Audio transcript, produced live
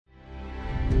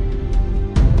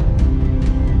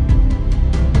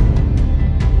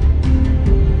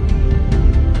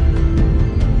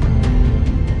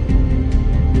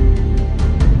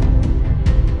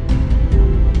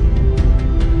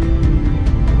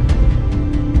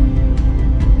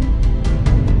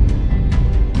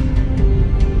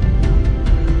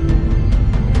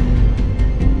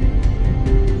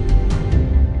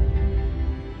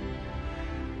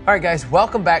All right, guys,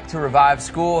 welcome back to Revive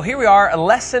School. Here we are,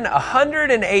 lesson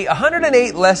 108.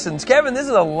 108 lessons. Kevin, this is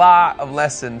a lot of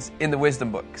lessons in the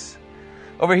wisdom books.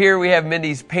 Over here, we have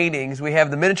Mindy's paintings. We have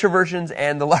the miniature versions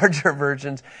and the larger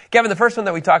versions. Kevin, the first one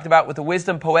that we talked about with the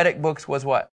wisdom poetic books was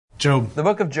what? Job. The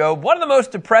book of Job. One of the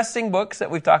most depressing books that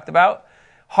we've talked about.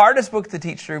 Hardest book to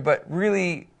teach through, but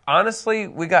really, honestly,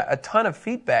 we got a ton of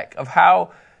feedback of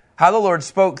how the Lord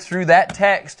spoke through that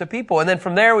text to people. And then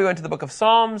from there, we went to the book of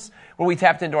Psalms, where we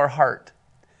tapped into our heart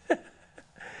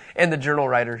and the journal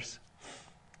writers.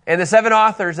 And the 7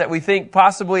 authors that we think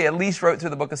possibly at least wrote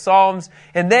through the book of Psalms.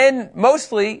 And then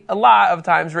mostly, a lot of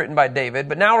times, written by David.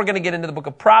 But now we're going to get into the book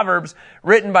of Proverbs,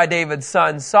 written by David's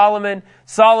son, Solomon.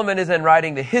 Solomon is then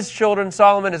writing to his children.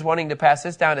 Solomon is wanting to pass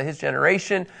this down to his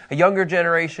generation, a younger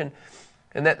generation.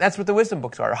 And that's what the wisdom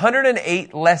books are.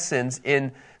 108 lessons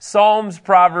in Psalms,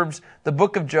 Proverbs, the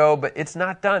book of Job, but it's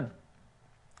not done.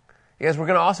 Because we're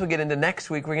going to also get into next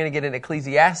week, we're going to get into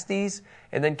Ecclesiastes,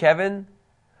 and then Kevin,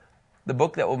 the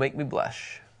book that will make me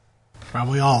blush.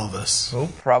 Probably all of us. Oh,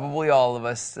 probably all of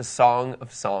us, the Song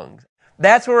of Songs.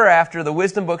 That's what we're after, the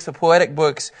wisdom books, the poetic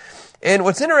books. And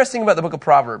what's interesting about the book of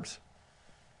Proverbs,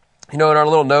 in our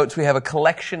little notes, we have a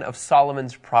collection of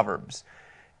Solomon's Proverbs.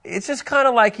 It's just kind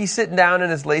of like he's sitting down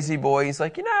in his lazy boy. He's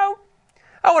like, I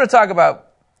want to talk about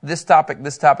this topic,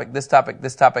 this topic, this topic,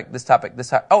 this topic, this topic, this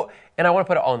topic. Oh, and I want to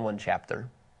put it all in one chapter.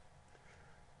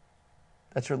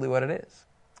 That's really what it is.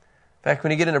 In fact,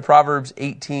 when you get into Proverbs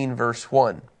 18, verse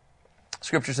 1,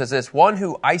 Scripture says this: one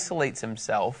who isolates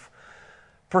himself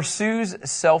pursues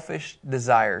selfish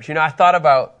desires. I thought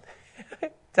about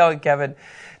telling Kevin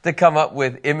to come up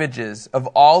with images of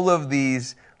all of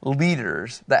these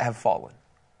leaders that have fallen.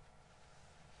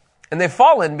 And they've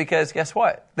fallen because, guess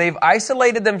what? They've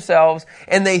isolated themselves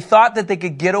and they thought that they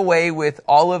could get away with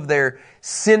all of their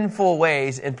sinful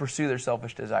ways and pursue their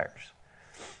selfish desires.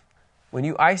 When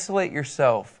you isolate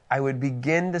yourself, I would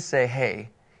begin to say,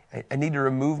 hey, I need to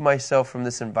remove myself from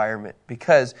this environment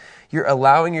because you're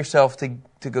allowing yourself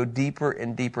to go deeper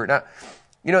and deeper. Now,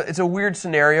 it's a weird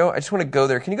scenario. I just want to go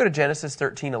there. Can you go to Genesis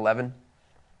 13:11?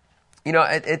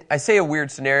 I say a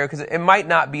weird scenario because it might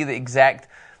not be the exact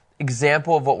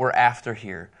example of what we're after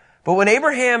here. But when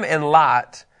Abraham and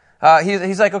Lot,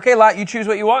 he's like, okay, Lot, you choose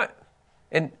what you want.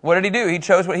 And what did he do? He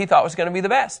chose what he thought was going to be the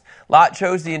best. Lot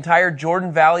chose the entire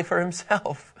Jordan Valley for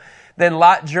himself. Then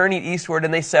Lot journeyed eastward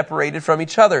and they separated from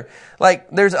each other.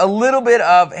 Like, there's a little bit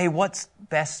of, hey, what's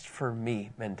best for me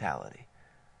mentality.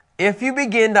 If you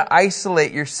begin to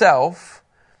isolate yourself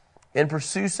and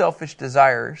pursue selfish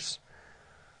desires,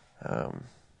 I'm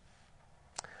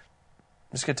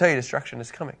just going to tell you, destruction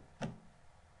is coming.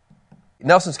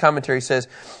 Nelson's commentary says,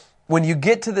 when you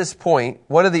get to this point,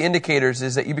 one of the indicators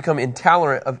is that you become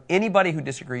intolerant of anybody who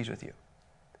disagrees with you.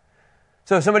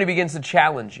 So if somebody begins to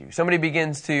challenge you, somebody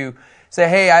begins to say,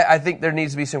 hey, I think there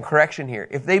needs to be some correction here.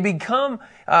 If they become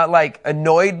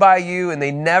annoyed by you and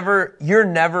you're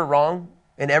never wrong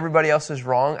and everybody else is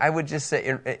wrong, I would just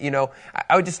say,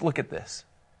 I would just look at this.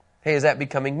 Hey, is that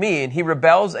becoming me? And he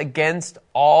rebels against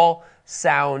all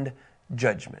sound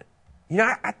judgment.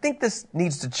 I think this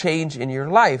needs to change in your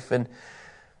life. And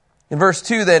in verse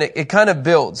 2, then, it kind of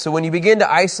builds. So when you begin to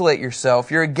isolate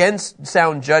yourself, you're against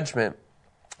sound judgment.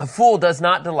 A fool does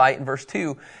not delight, in verse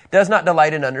 2, does not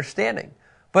delight in understanding,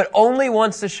 but only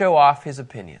wants to show off his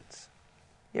opinions.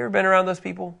 You ever been around those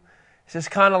people? It's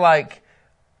just kind of like,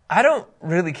 I don't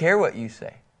really care what you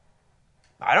say.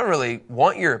 I don't really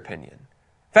want your opinion.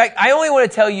 In fact, I only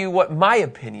want to tell you what my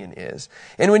opinion is.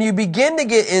 And when you begin to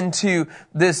get into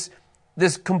this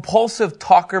compulsive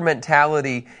talker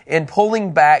mentality and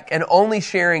pulling back and only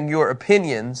sharing your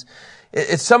opinions,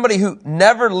 it's somebody who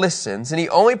never listens and he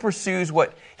only pursues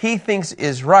what he thinks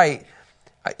is right.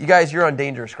 You guys, you're on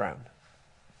dangerous ground.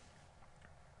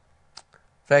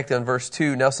 In fact, in verse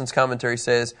 2, Nelson's commentary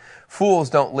says, fools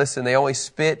don't listen. They only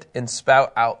spit and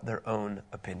spout out their own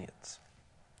opinions.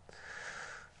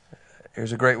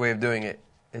 Here's a great way of doing it.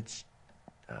 It's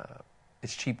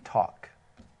cheap talk.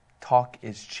 Talk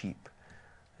is cheap.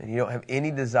 And you don't have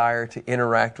any desire to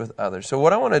interact with others. So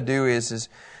what I want to do is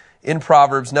in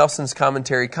Proverbs, Nelson's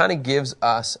commentary kind of gives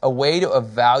us a way to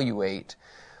evaluate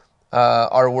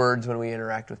our words when we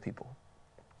interact with people.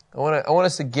 I want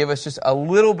us to give us just a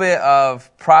little bit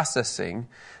of processing.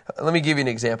 Let me give you an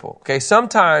example. Okay,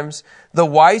 sometimes the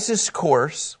wisest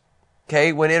course,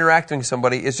 okay, when interacting with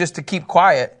somebody is just to keep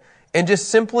quiet and just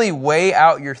simply weigh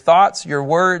out your thoughts, your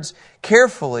words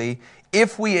carefully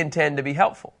if we intend to be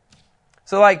helpful.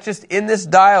 So like just in this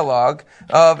dialogue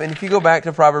and if you go back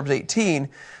to Proverbs 18,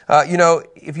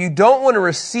 if you don't want to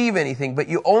receive anything, but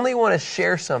you only want to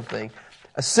share something,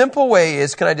 a simple way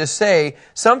is, can I just say,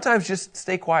 sometimes just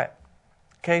stay quiet.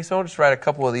 Okay, so I'll just write a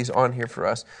couple of these on here for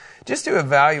us. Just to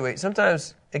evaluate.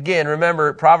 Sometimes, again,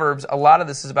 remember, Proverbs, a lot of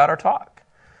this is about our talk.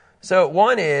 So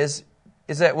one is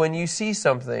that when you see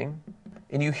something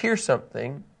and you hear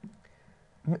something,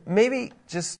 maybe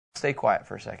just stay quiet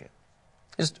for a second.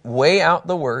 Just weigh out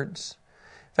the words.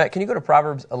 In fact, can you go to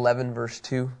Proverbs 11, verse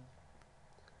 2?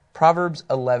 Proverbs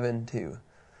 11:2.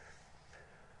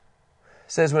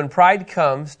 Says, when pride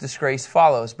comes, disgrace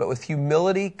follows, but with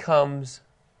humility comes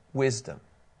wisdom.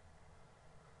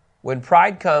 When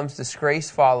pride comes,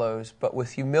 disgrace follows, but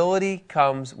with humility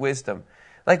comes wisdom.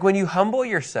 Like when you humble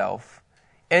yourself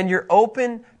and you're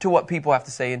open to what people have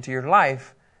to say into your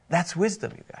life, that's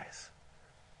wisdom, you guys.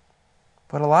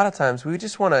 But a lot of times we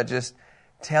just want to just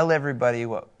tell everybody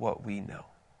what we know.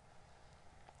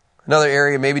 Another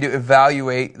area maybe to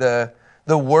evaluate the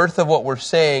worth of what we're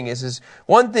saying is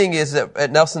one thing is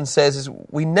that Nelson says is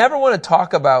we never want to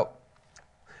talk about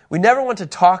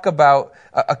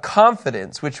a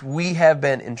confidence which we have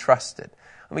been entrusted.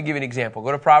 Let me give you an example.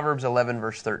 Go to Proverbs 11,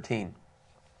 verse 13.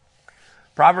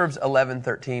 Proverbs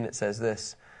 11:13, it says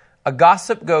this: a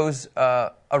gossip goes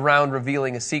around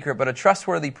revealing a secret, but a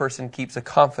trustworthy person keeps a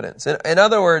confidence. In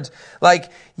other words,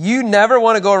 like you never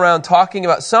want to go around talking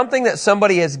about something that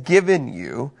somebody has given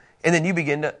you, and then you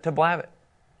begin to blab it.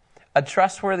 A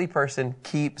trustworthy person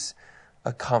keeps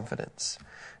a confidence.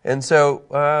 And so,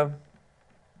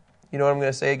 you know what I'm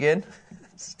going to say again?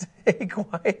 Stay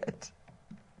quiet.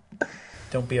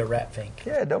 Don't be a rat fink.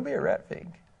 Yeah, don't be a rat fink.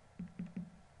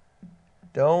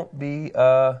 Don't be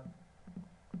a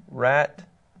rat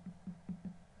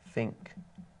fink.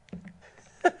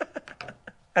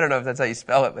 I don't know if that's how you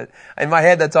spell it, but in my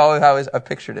head, that's all how I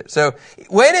pictured it. So,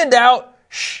 when in doubt,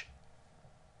 shh.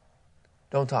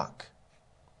 Don't talk.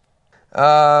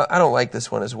 I don't like this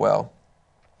one as well.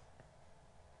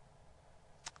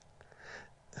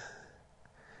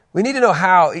 We need to know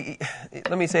how.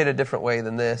 Let me say it a different way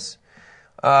than this.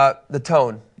 The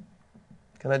tone.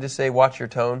 Can I just say, watch your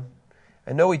tone?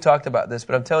 I know we talked about this,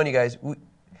 but I'm telling you guys,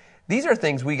 these are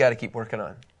things we got to keep working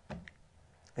on.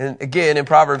 And again, in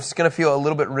Proverbs, it's going to feel a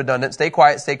little bit redundant. Stay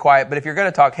quiet. But if you're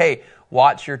going to talk, hey,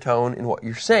 watch your tone in what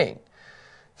you're saying.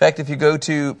 In fact, if you go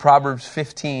to Proverbs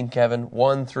 15, Kevin,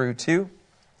 1 through 2,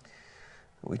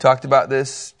 we talked about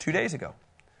this 2 days ago.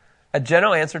 A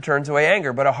gentle answer turns away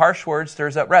anger, but a harsh word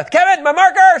stirs up wrath. Kevin, my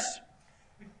markers!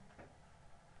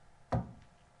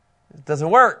 It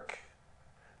doesn't work.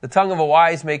 The tongue of a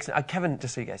wise makes... Kevin,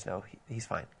 just so you guys know, he's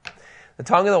fine. The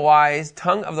tongue of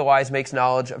the wise makes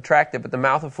knowledge attractive, but the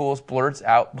mouth of fools blurts.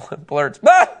 But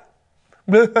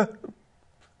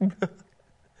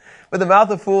the mouth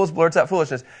of fools blurts out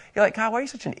foolishness. You're like, God, why are you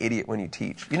such an idiot when you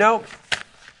teach? You know,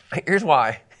 here's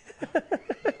why.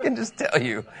 I can just tell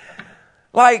you.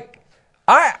 Like,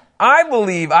 I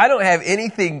believe I don't have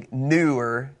anything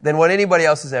newer than what anybody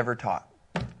else has ever taught.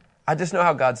 I just know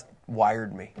how God's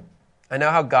wired me. I know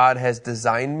how God has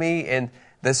designed me, and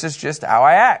this is just how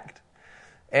I act.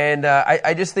 And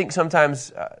I just think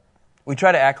sometimes we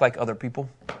try to act like other people.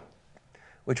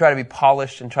 We try to be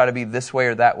polished and try to be this way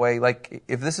or that way. Like,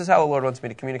 if this is how the Lord wants me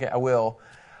to communicate, I will.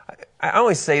 I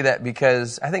always say that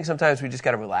because I think sometimes we just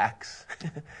got to relax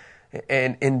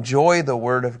and enjoy the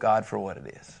Word of God for what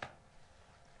it is.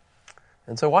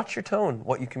 And so watch your tone,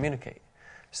 what you communicate.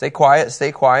 Stay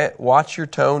quiet, watch your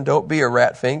tone, don't be a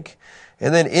rat fink.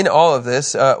 And then in all of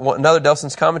this, another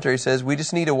Delson's commentary says, we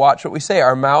just need to watch what we say.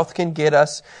 Our mouth can get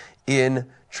us in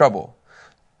trouble.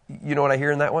 You know what I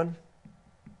hear in that one?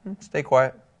 Stay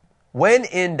quiet. When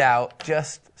in doubt,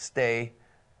 just stay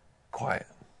quiet.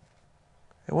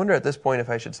 I wonder at this point if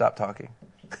I should stop talking.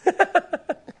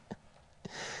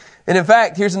 And in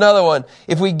fact, here's another one.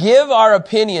 If we give our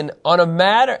opinion on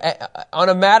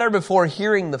a matter before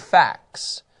hearing the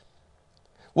facts,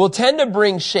 we'll tend to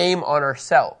bring shame on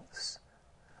ourselves.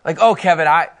 Like, oh, Kevin,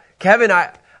 I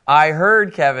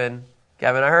heard. And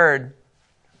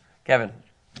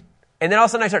then all of a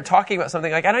sudden I start talking about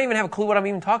something like I don't even have a clue what I'm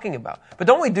even talking about. But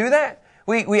don't we do that?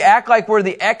 We act like we're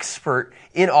the expert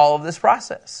in all of this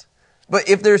process. But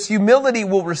if there's humility,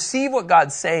 we'll receive what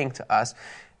God's saying to us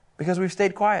because we've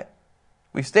stayed quiet.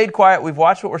 We've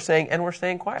watched what we're saying, and we're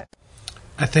staying quiet.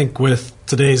 I think with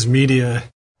today's media,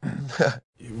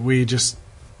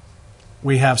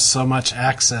 We have so much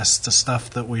access to stuff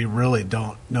that we really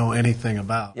don't know anything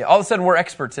about. Yeah, all of a sudden we're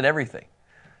experts in everything.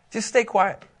 Just stay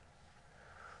quiet.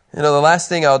 The last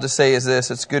thing I'll just say is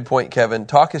this. It's a good point, Kevin.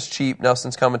 Talk is cheap,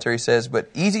 Nelson's commentary says, but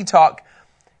easy talk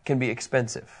can be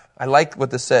expensive. I like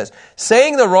what this says.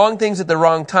 Saying the wrong things at the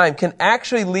wrong time can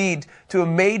actually lead to a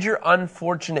major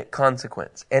unfortunate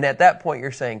consequence. And at that point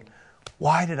you're saying,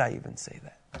 why did I even say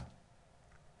that?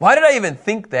 Why did I even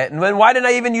think that? And then why did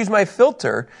I even use my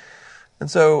filter? And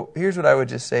so here's what I would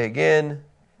just say again.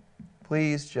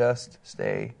 Please just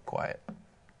stay quiet.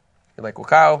 You're like, well,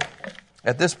 Kyle,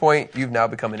 at this point, you've now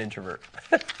become an introvert.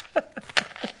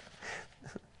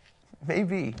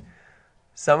 Maybe.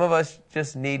 Some of us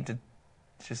just need to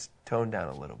just tone down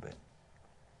a little bit.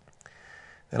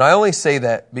 And I only say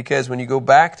that because when you go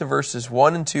back to verses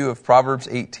 1 and 2 of Proverbs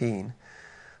 18,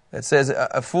 it says,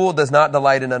 a fool does not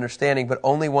delight in understanding, but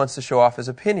only wants to show off his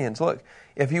opinions. Look,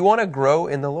 if you want to grow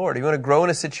in the Lord, if you want to grow in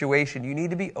a situation, you need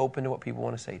to be open to what people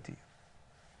want to say to you.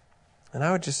 And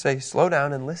I would just say, slow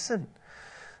down and listen.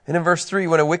 And in verse 3,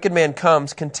 when a wicked man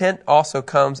comes, content also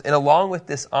comes, and along with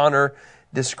dishonor,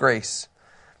 disgrace.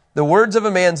 The words of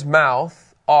a man's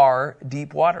mouth are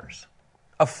deep waters,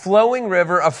 a flowing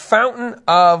river, a fountain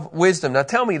of wisdom. Now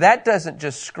tell me, that doesn't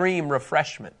just scream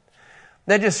refreshment.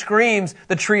 That just screams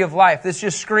the tree of life. This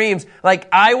just screams like,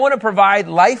 I want to provide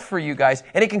life for you guys.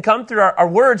 And it can come through our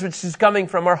words, which is coming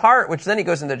from our heart, which then he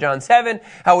goes into John 7,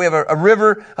 how we have a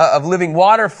river of living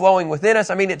water flowing within us.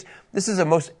 I mean, this is a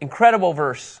most incredible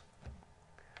verse.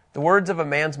 The words of a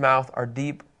man's mouth are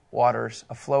deep waters,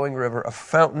 a flowing river, a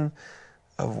fountain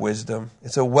of wisdom.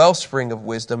 It's a wellspring of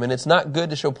wisdom. And it's not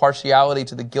good to show partiality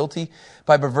to the guilty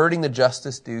by perverting the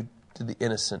justice due to the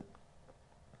innocent.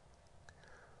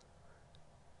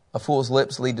 A fool's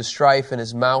lips lead to strife, and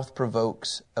his mouth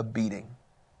provokes a beating.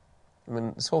 I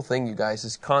mean, this whole thing, you guys,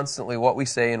 is constantly what we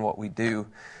say and what we do.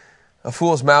 A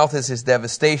fool's mouth is his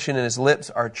devastation, and his lips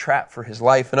are a trap for his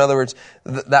life. In other words,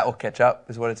 that will catch up,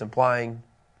 is what it's implying.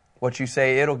 What you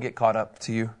say, it'll get caught up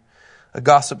to you. A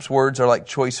gossip's words are like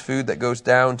choice food that goes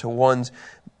down to one's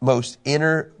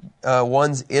innermost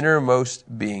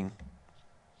being.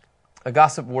 A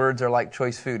gossip words are like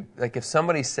choice food. Like if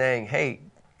somebody's saying, hey,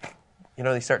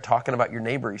 they start talking about your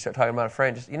neighbor, you start talking about a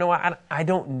friend, just, you know what, I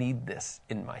don't need this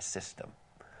in my system.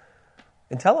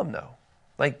 And tell them no.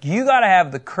 Like, you got to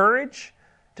have the courage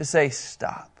to say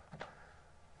stop.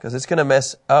 Because it's going to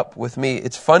mess up with me.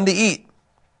 It's fun to eat.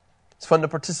 It's fun to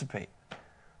participate.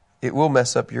 It will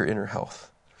mess up your inner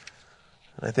health.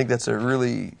 And I think that's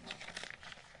it's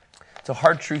a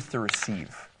hard truth to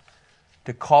receive.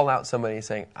 To call out somebody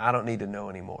saying, I don't need to know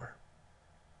anymore.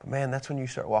 But man, that's when you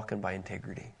start walking by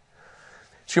integrity.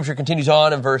 Scripture continues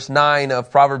on in verse 9 of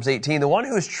Proverbs 18. The one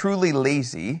who is truly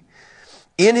lazy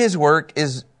in his work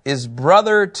is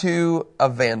brother to a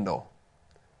vandal.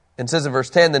 And it says in verse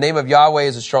 10, the name of Yahweh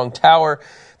is a strong tower.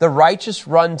 The righteous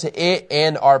run to it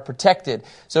and are protected.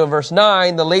 So in verse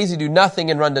 9, the lazy do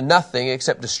nothing and run to nothing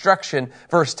except destruction.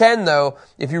 Verse 10, though,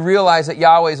 if you realize that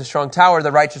Yahweh is a strong tower,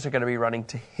 the righteous are going to be running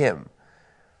to him.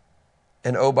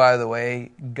 And oh, by the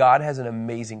way, God has an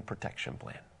amazing protection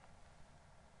plan.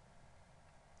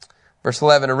 Verse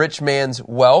 11, a rich man's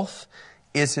wealth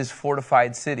is his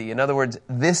fortified city. In other words,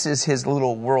 this is his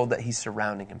little world that he's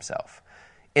surrounding himself.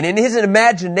 And in his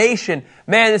imagination,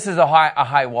 man, this is a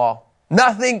high wall.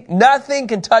 Nothing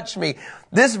can touch me.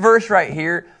 This verse right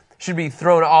here should be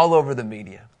thrown all over the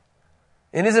media.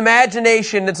 In his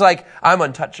imagination, it's like, I'm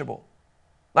untouchable.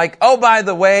 Like, oh, by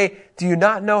the way, do you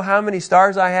not know how many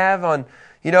stars I have on,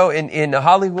 in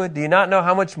Hollywood? Do you not know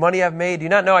how much money I've made? Do you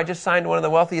not know I just signed one of the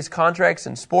wealthiest contracts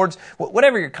in sports?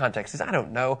 Whatever your context is, I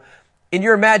don't know. In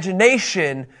your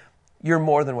imagination, you're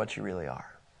more than what you really are.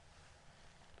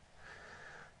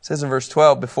 It says in verse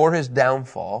 12, before his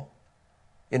downfall,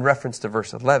 in reference to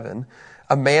verse 11,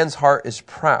 a man's heart is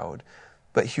proud,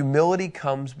 but humility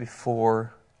comes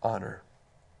before honor.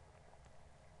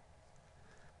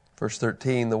 Verse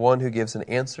 13, the one who gives an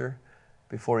answer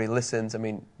before he listens. I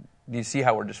mean, do you see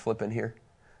how we're just flipping here?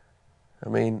 I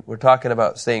mean, we're talking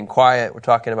about staying quiet. We're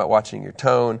talking about watching your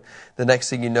tone. The next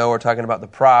thing you know, we're talking about the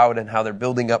proud and how they're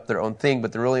building up their own thing,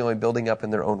 but they're really only building up in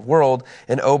their own world.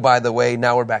 And oh, by the way,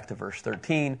 now we're back to verse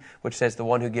 13, which says the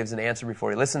one who gives an answer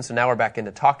before he listens. So now we're back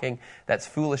into talking. That's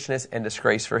foolishness and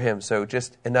disgrace for him. So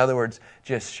just, in other words,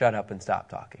 just shut up and stop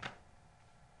talking.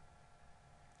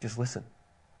 Just listen.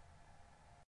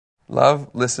 Love,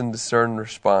 listen, discern,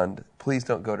 respond. Please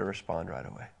don't go to respond right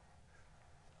away.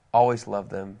 Always love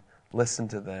them. Listen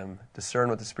to them, discern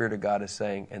what the Spirit of God is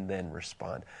saying, and then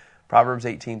respond. Proverbs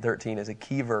 18:13 is a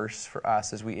key verse for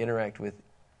us as we interact with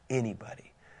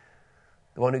anybody.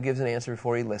 The one who gives an answer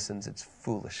before he listens, it's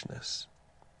foolishness.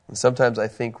 And sometimes I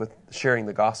think with sharing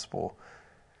the gospel,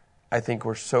 I think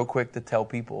we're so quick to tell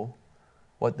people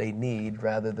what they need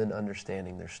rather than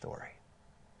understanding their story.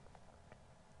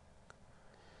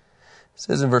 It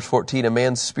says in verse 14, a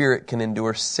man's spirit can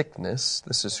endure sickness.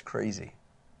 This is crazy.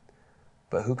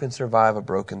 But who can survive a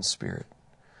broken spirit?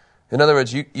 In other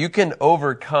words, you can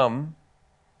overcome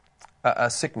a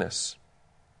sickness.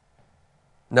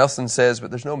 Nelson says, but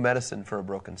there's no medicine for a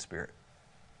broken spirit.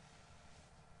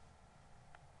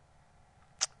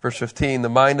 Verse 15, the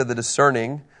mind of the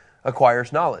discerning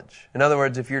acquires knowledge. In other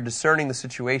words, if you're discerning the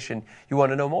situation, you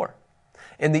want to know more.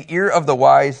 And the ear of the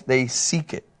wise, they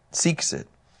seeks it.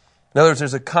 In other words,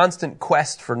 there's a constant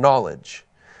quest for knowledge.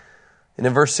 And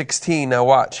in verse 16, now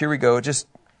watch, here we go, just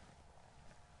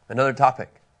another topic.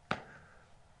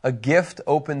 A gift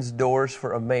opens doors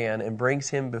for a man and brings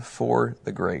him before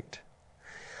the great.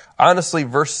 Honestly,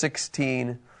 verse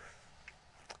 16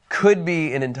 could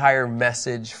be an entire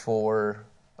message for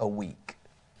a week.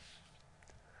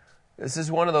 This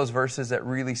is one of those verses that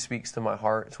really speaks to my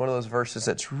heart. It's one of those verses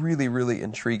that's really, really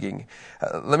intriguing.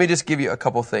 Let me just give you a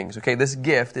couple things. Okay, this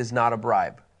gift is not a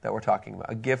bribe that we're talking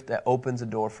about. A gift that opens a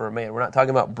door for a man. We're not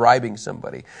talking about bribing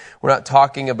somebody. We're not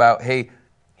talking about, hey,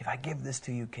 if I give this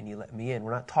to you, can you let me in?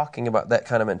 We're not talking about that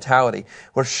kind of mentality.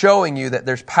 We're showing you that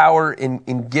there's power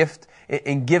in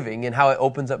giving and how it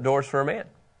opens up doors for a man.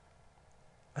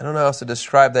 I don't know how else to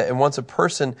describe that. And once a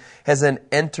person has then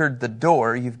entered the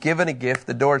door, you've given a gift,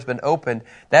 the door has been opened,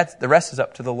 the rest is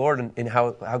up to the Lord in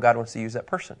how God wants to use that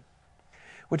person.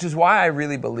 Which is why I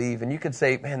really believe, and you could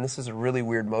say, man, this is a really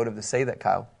weird motive to say that,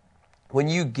 Kyle. When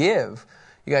you give,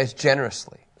 you guys,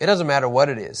 generously, it doesn't matter what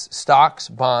it is, stocks,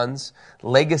 bonds,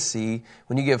 legacy,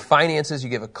 when you give finances, you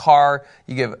give a car,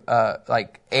 you give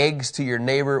like eggs to your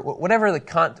neighbor, whatever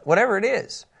it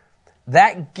is.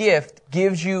 That gift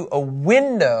gives you a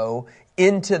window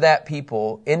into that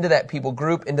people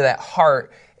group, into that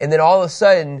heart, and then all of a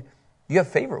sudden, you have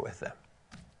favor with them.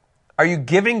 Are you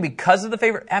giving because of the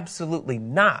favor? Absolutely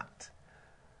not.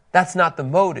 That's not the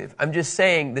motive. I'm just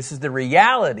saying this is the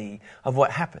reality of what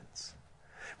happens.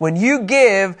 When you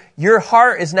give, your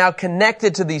heart is now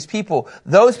connected to these people.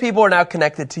 Those people are now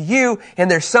connected to you, and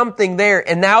there's something there,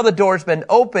 and now the door's been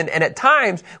opened, and at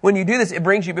times, when you do this, it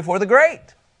brings you before the great.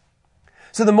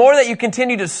 So the more that you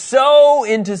continue to sow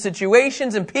into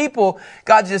situations and people,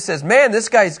 God just says, man, this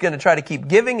guy's going to try to keep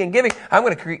giving and giving. I'm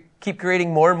going to keep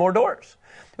creating more and more doors.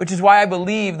 Which is why I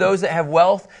believe those that have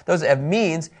wealth, those that have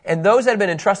means, and those that have been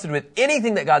entrusted with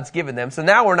anything that God's given them. So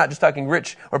now we're not just talking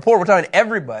rich or poor, we're talking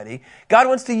everybody. God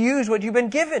wants to use what you've been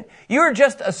given. You're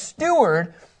just a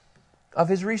steward of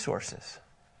His resources.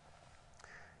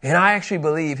 And I actually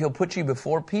believe He'll put you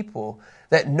before people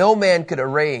that no man could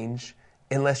arrange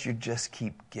unless you just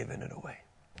keep giving it away.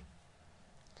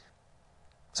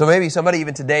 So maybe somebody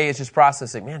even today is just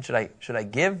processing, man, should I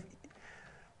give?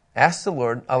 Ask the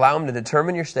Lord, allow Him to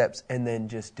determine your steps, and then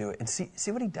just do it. And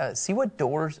see what He does. See what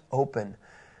doors open.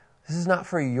 This is not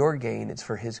for your gain, it's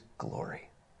for His glory.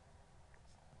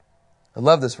 I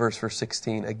love this verse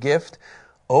 16. A gift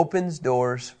opens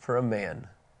doors for a man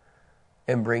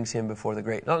and brings him before the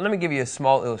great. Now, let me give you a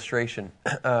small illustration.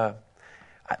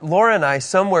 Laura and I,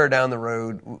 somewhere down the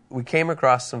road, we came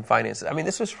across some finances. I mean,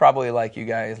 this was probably like you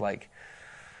guys, like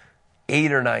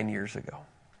 8 or 9 years ago.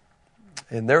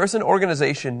 And there was an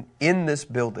organization in this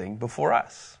building before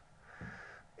us.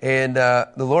 And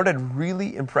the Lord had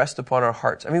really impressed upon our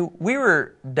hearts. I mean, we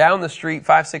were down the street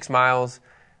 5-6 miles.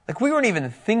 Like, we weren't even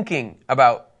thinking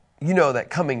about, that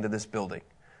coming to this building.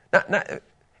 It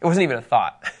wasn't even a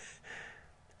thought.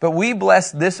 But we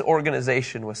blessed this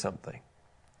organization with something.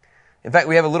 In fact,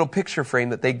 we have a little picture frame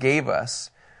that they gave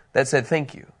us that said,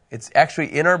 thank you. It's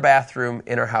actually in our bathroom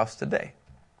in our house today.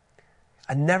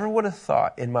 I never would have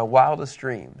thought in my wildest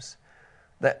dreams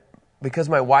that because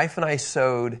my wife and I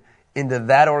sowed into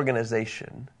that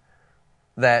organization,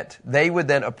 that they would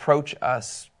then approach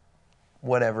us,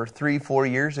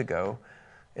 3-4 years ago,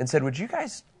 and said, would you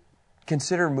guys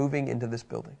consider moving into this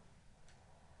building?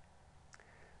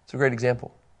 It's a great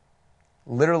example.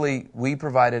 Literally, we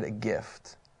provided a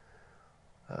gift.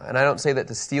 And I don't say that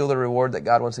to steal the reward that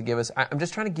God wants to give us. I'm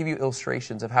just trying to give you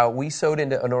illustrations of how we sowed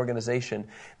into an organization.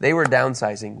 They were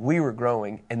downsizing. We were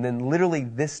growing. And then literally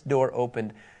this door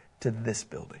opened to this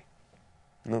building.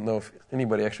 I don't know if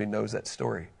anybody actually knows that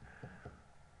story.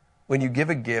 When you give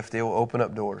a gift, it will open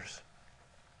up doors.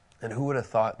 And who would have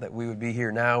thought that we would be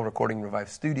here now recording Revive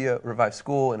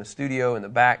School in a studio in the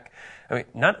back? I mean,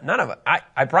 none of it.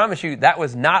 I promise you that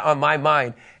was not on my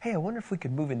mind. Hey, I wonder if we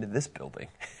could move into this building.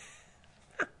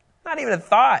 Not even a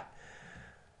thought.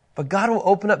 But God will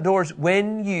open up doors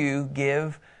when you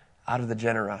give out of the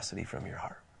generosity from your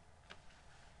heart.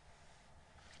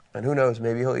 And who knows,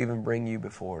 maybe He'll even bring you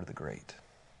before the great.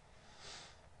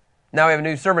 Now we have a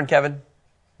new sermon, Kevin.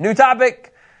 New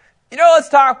topic. Let's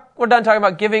talk. We're done talking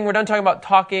about giving. We're done talking about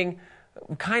talking.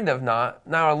 Kind of not.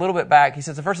 Now a little bit back. He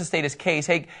says the first to state his case.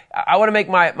 Hey, I want to make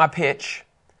my pitch.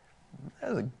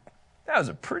 That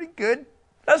was pretty good.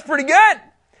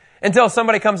 Until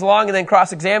somebody comes along and then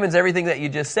cross-examines everything that you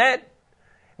just said.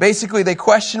 Basically, they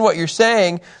question what you're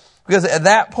saying because at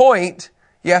that point,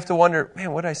 you have to wonder,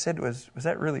 man, what I said was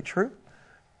that really true?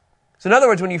 So in other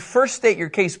words, when you first state your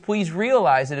case, please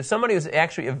realize that if somebody was to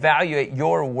actually evaluate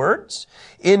your words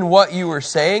in what you were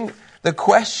saying, the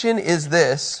question is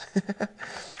this,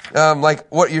 like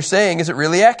what you're saying, is it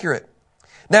really accurate?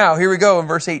 Now, here we go in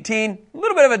verse 18, a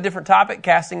little bit of a different topic,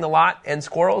 casting the lot and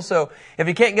squirrels. So if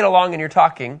you can't get along and you're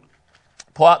talking,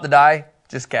 pull out the die,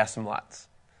 just cast some lots.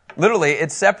 Literally,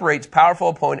 it separates powerful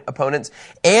opponents,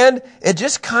 and it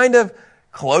just kind of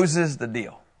closes the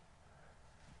deal.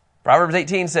 Proverbs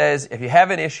 18 says, if you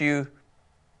have an issue,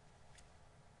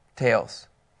 tails.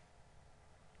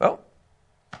 Well,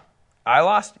 I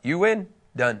lost, you win,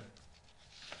 done.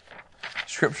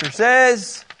 Scripture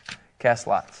says, cast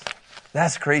lots.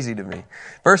 That's crazy to me.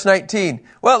 Verse 19.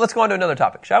 Well, let's go on to another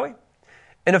topic, shall we?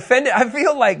 An offended, I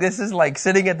feel like this is like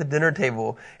sitting at the dinner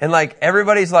table and like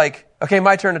everybody's like, okay,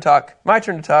 my turn to talk.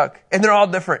 And they're all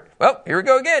different. Well, here we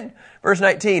go again. Verse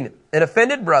 19. An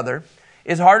offended brother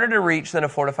is harder to reach than a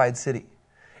fortified city.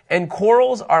 And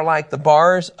quarrels are like the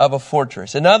bars of a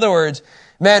fortress. In other words,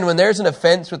 man, when there's an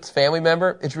offense with a family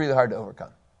member, it's really hard to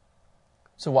overcome.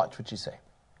 So watch what you say.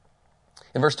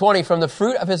 In verse 20, from the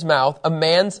fruit of his mouth, a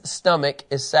man's stomach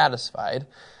is satisfied.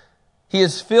 He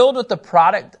is filled with the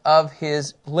product of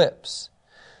his lips.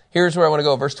 Here's where I want to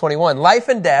go. Verse 21. Life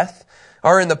and death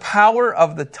are in the power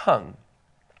of the tongue,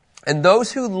 and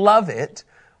those who love it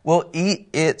will eat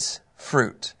its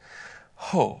fruit.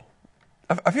 Oh,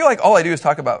 I feel like all I do is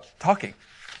talk about talking.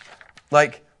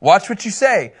 Like, watch what you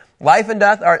say. Life and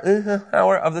death are in the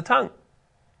power of the tongue.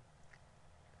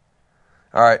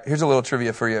 All right, here's a little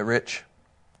trivia for you, Rich.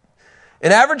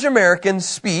 An average American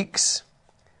speaks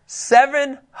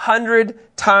 700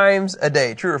 times a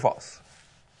day. True or false?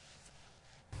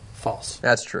 False.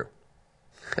 That's true.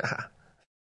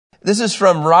 This is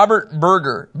from Robert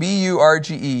Berger,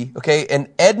 B-U-R-G-E, okay, and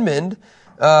Edmund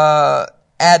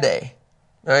Ade.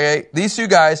 Okay, these two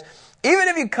guys, even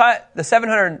if you cut the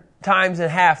 700 times in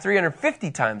half, 350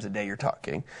 times a day you're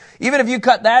talking, even if you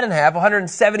cut that in half,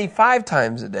 175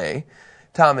 times a day,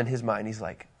 Tom in his mind, he's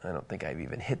like, I don't think I've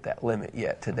even hit that limit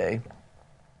yet today.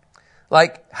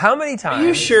 Like, how many times? Are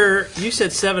you sure you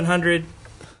said 700?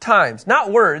 Times.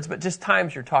 Not words, but just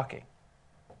times you're talking.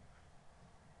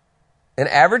 An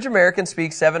average American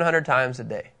speaks 700 times a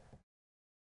day.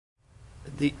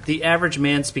 The average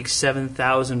man speaks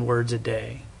 7,000 words a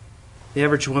day. The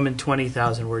average woman,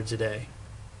 20,000 words a day.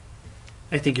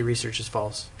 I think your research is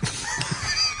false.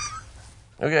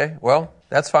 Okay, well,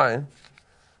 that's fine.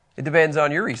 It depends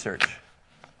on your research.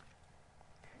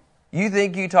 You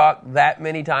think you talk that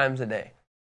many times a day?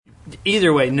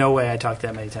 Either way, no way I talk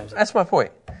that many times a day. That's my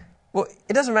point. Well,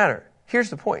 it doesn't matter. Here's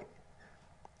the point.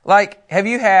 Like, have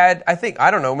you had,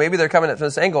 I don't know, maybe they're coming at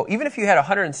this angle, even if you had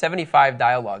 175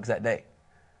 dialogues that day,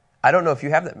 I don't know if you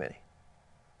have that many.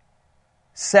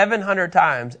 700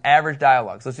 times average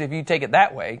dialogue. So if you take it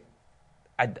that way,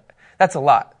 that's a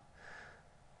lot.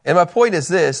 And my point is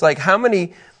this, like, how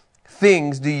many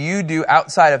things do you do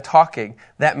outside of talking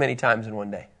that many times in one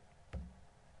day?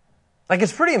 Like,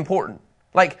 it's pretty important.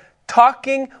 Like,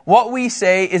 talking, what we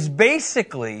say is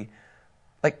basically,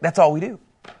 like, that's all we do.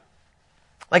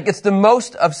 Like, it's the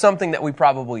most of something that we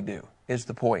probably do, is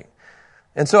the point.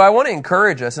 And so I want to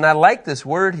encourage us, and I like this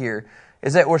word here,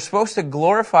 is that we're supposed to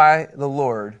glorify the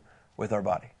Lord with our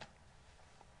body.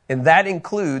 And that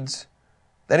includes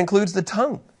the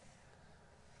tongue.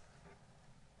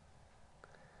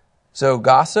 So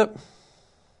gossip,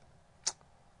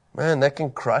 man, that can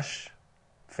crush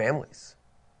families.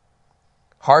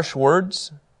 Harsh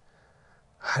words,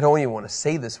 I don't even want to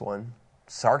say this one.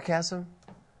 Sarcasm,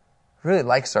 I really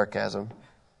like sarcasm.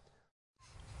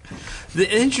 The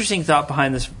interesting thought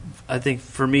behind this, I think,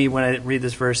 for me when I read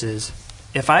this verse is,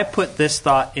 if I put this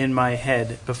thought in my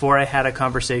head before I had a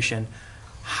conversation,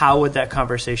 how would that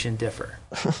conversation differ?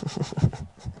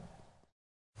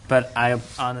 But I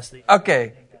honestly...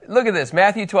 Okay, look at this.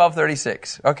 Matthew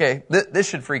 12:36. Okay, this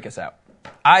should freak us out.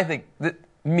 I think,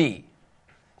 me.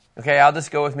 Okay, I'll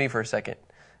just go with me for a second.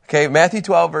 Okay, Matthew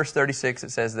 12, verse 36,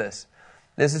 it says this.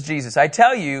 This is Jesus. I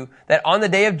tell you that on the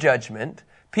day of judgment,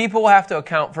 people will have to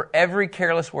account for every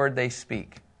careless word they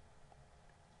speak.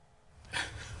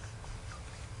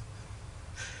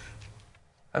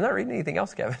 I'm not reading anything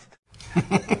else, Kevin.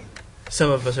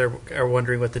 Some of us are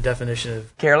wondering what the definition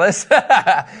of Careless?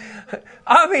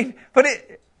 I mean, but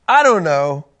I don't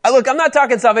know. Look, I'm not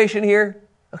talking salvation here,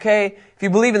 okay? If you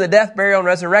believe in the death, burial, and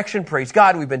resurrection, praise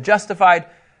God, we've been justified.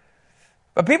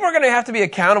 But people are going to have to be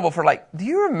accountable for, like, do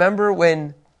you remember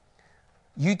when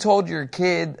you told your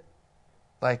kid,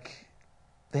 like,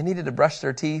 they needed to brush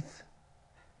their teeth?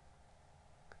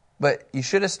 But you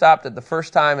should have stopped at the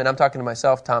first time, and I'm talking to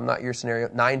myself, Tom, not your scenario,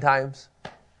 9 times.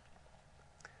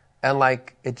 And,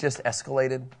 like, it just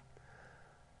escalated.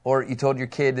 Or you told your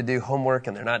kid to do homework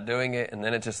and they're not doing it, and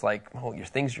then it's just like, oh, your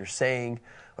things you're saying.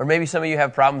 Or maybe some of you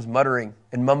have problems muttering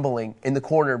and mumbling in the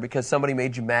corner because somebody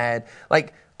made you mad.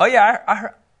 Like, oh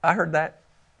yeah, I heard that.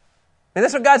 And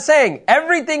that's what God's saying.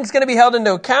 Everything's going to be held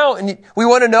into account, and we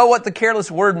want to know what the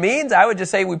careless word means. I would just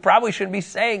say we probably shouldn't be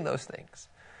saying those things.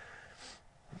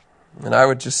 And I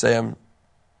would just say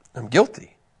I'm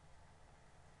guilty.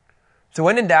 So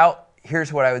when in doubt,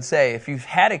 here's what I would say. If you've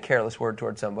had a careless word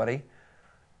toward somebody,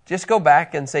 just go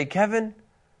back and say, Kevin,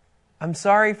 I'm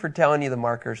sorry for telling you the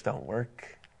markers don't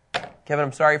work. Kevin,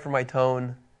 I'm sorry for my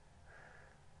tone.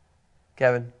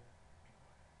 Kevin,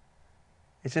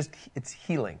 it's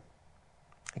healing.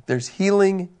 Like, there's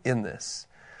healing in this.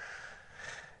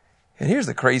 And here's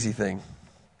the crazy thing.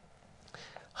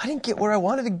 I didn't get where I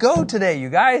wanted to go today, you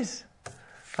guys.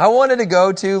 I wanted to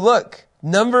go to, look,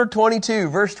 number 22,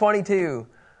 verse 22.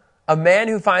 A man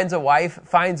who finds a wife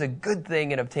finds a good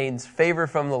thing and obtains favor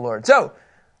from the Lord. So,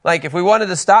 like, if we wanted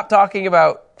to stop talking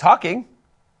about talking,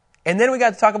 and then we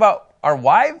got to talk about our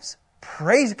wives,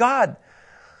 praise God.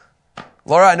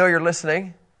 Laura, I know you're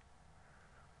listening.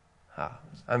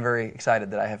 I'm very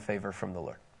excited that I have favor from the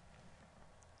Lord.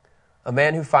 A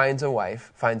man who finds a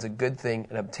wife finds a good thing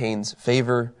and obtains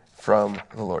favor from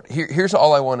the Lord. Here's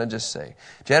all I want to just say.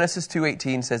 Genesis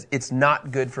 2:18 says, it's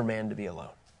not good for man to be alone.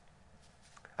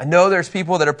 I know there's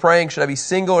people that are praying, should I be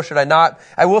single or should I not?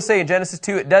 I will say in Genesis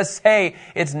 2, it does say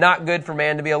it's not good for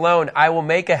man to be alone. I will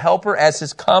make a helper as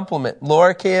his complement.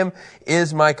 Laura Kim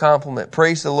is my complement.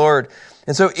 Praise the Lord.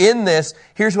 And so in this,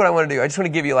 here's what I want to do. I just want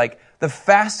to give you like the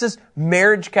fastest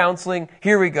marriage counseling.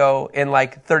 Here we go in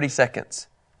like 30 seconds.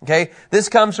 Okay? This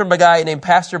comes from a guy named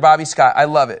Pastor Bobby Scott. I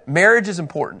love it. Marriage is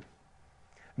important.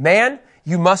 Man,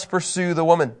 you must pursue the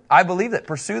woman. I believe that.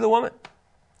 Pursue the woman.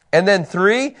 And then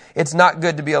 3, it's not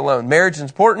good to be alone. Marriage is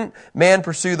important. Man,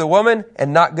 pursue the woman,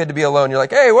 and not good to be alone. You're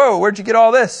like, hey, whoa, where'd you get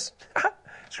all this?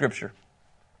 Scripture.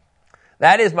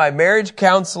 That is my marriage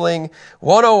counseling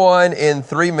 101 in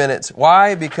 3 minutes.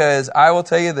 Why? Because I will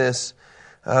tell you this,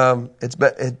 2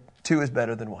 is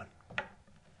better than 1.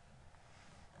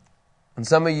 And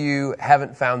some of you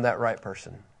haven't found that right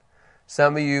person.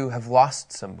 Some of you have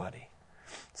lost somebody.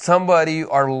 Somebody you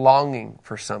are longing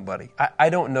for somebody. I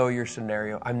don't know your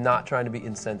scenario. I'm not trying to be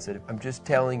insensitive. I'm just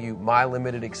telling you my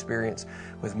limited experience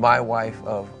with my wife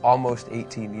of almost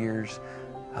 18 years.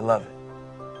 I love it.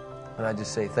 And I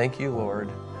just say, thank you, Lord,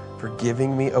 for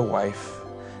giving me a wife.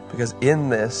 Because in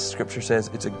this, Scripture says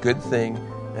it's a good thing,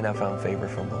 and I found favor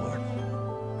from the Lord.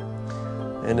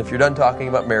 And if you're done talking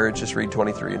about marriage, just read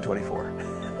 23 and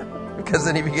 24. Because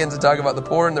then he begins to talk about the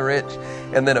poor and the rich,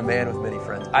 and then a man with many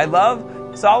friends. I love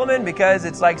Solomon because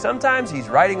it's like sometimes he's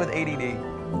writing with ADD.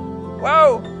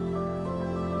 Whoa!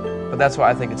 But that's why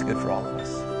I think it's good for all of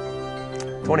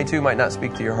us. 22 might not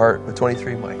speak to your heart, but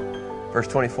 23 might. Verse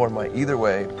 24 might. Either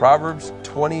way, Proverbs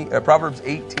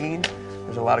 18,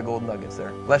 there's a lot of gold nuggets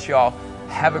there. Bless you all.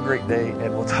 Have a great day,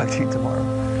 and we'll talk to you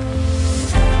tomorrow.